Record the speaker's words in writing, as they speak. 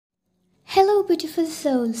Hello beautiful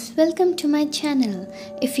souls, welcome to my channel.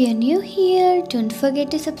 If you're new here, don't forget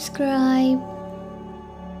to subscribe.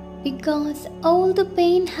 Because all the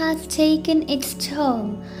pain has taken its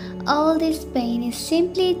toll. All this pain is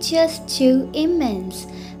simply just too immense.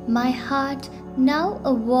 My heart now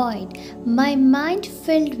a void, my mind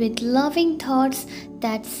filled with loving thoughts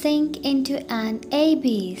that sink into an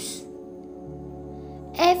abyss.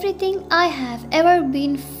 Everything I have ever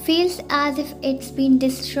been feels as if it's been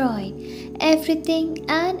destroyed. Everything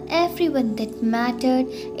and everyone that mattered,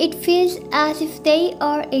 it feels as if they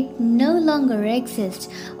or it no longer exists.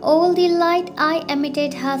 All the light I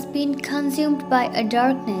emitted has been consumed by a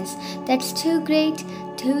darkness that's too great,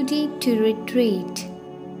 too deep to retreat.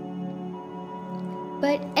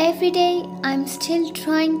 But every day I'm still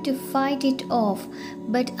trying to fight it off,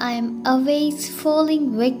 but I'm always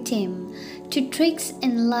falling victim to tricks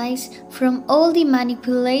and lies from all the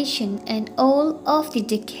manipulation and all of the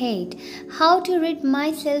deceit. How to rid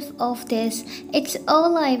myself of this, it's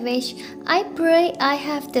all I wish. I pray I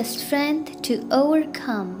have the strength to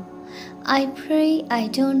overcome. I pray I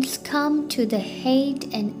don't succumb to the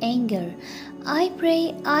hate and anger. I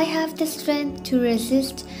pray I have the strength to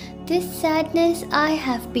resist this sadness I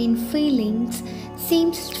have been feeling.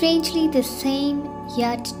 Seems strangely the same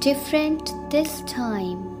yet different this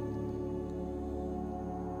time.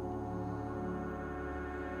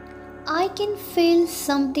 I can feel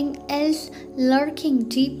something else lurking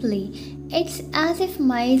deeply. It's as if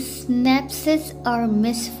my synapses are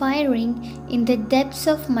misfiring in the depths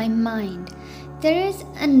of my mind. There is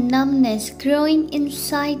a numbness growing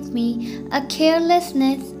inside me, a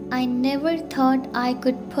carelessness I never thought I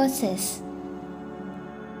could possess.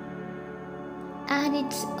 And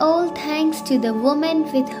it's all thanks to the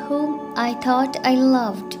woman with whom I thought I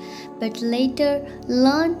loved, but later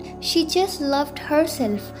learned she just loved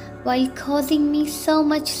herself while causing me so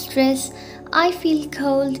much stress. I feel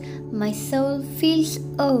cold, my soul feels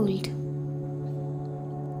old.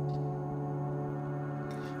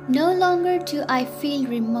 No longer do I feel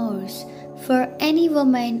remorse for any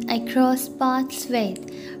woman I cross paths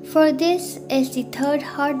with, for this is the third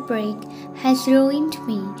heartbreak has ruined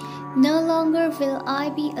me. No longer will I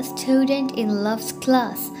be a student in love's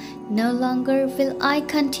class. No longer will I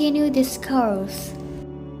continue this course.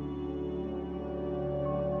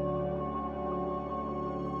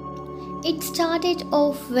 It started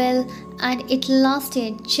off well and it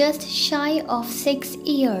lasted just shy of 6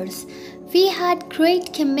 years. We had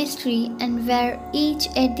great chemistry and were each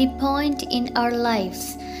at the point in our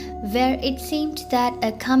lives where it seemed that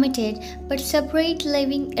a committed but separate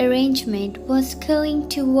living arrangement was going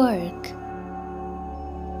to work.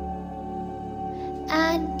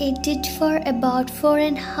 And it did for about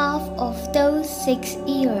 4.5 of those 6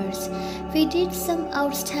 years. We did some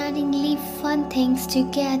outstandingly fun things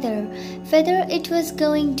together, whether it was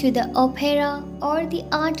going to the opera or the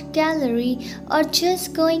art gallery or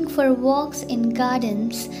just going for walks in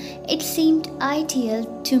gardens. It seemed ideal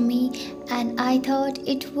to me and I thought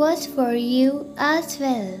it was for you as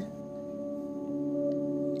well.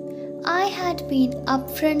 I had been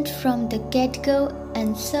upfront from the get-go,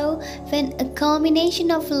 and so when a combination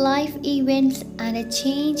of life events and a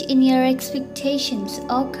change in your expectations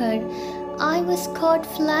occurred, I was caught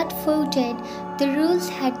flat-footed. The rules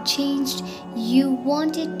had changed. You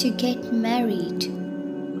wanted to get married.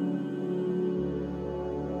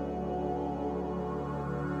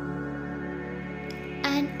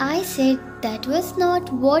 And I said that was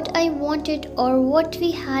not what I wanted or what we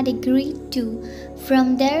had agreed to.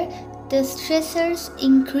 From there, the stressors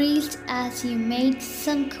increased as you made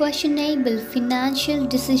some questionable financial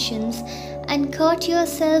decisions and caught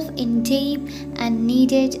yourself in deep and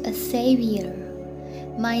needed a savior.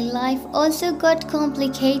 My life also got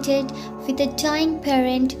complicated with a dying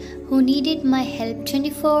parent who needed my help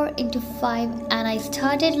 24/5, and I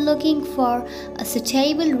started looking for a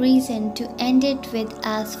suitable reason to end it with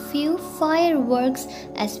as few fireworks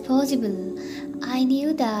as possible. I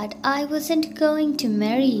knew that I wasn't going to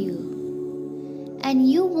marry you. And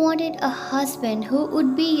you wanted a husband who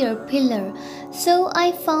would be your pillar, so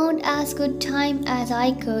I found as good time as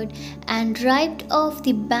I could and ripped off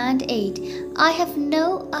the band-aid. I have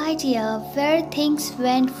no idea where things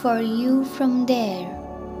went for you from there.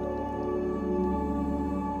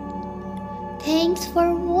 Thanks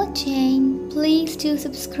for watching. Please do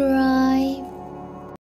subscribe.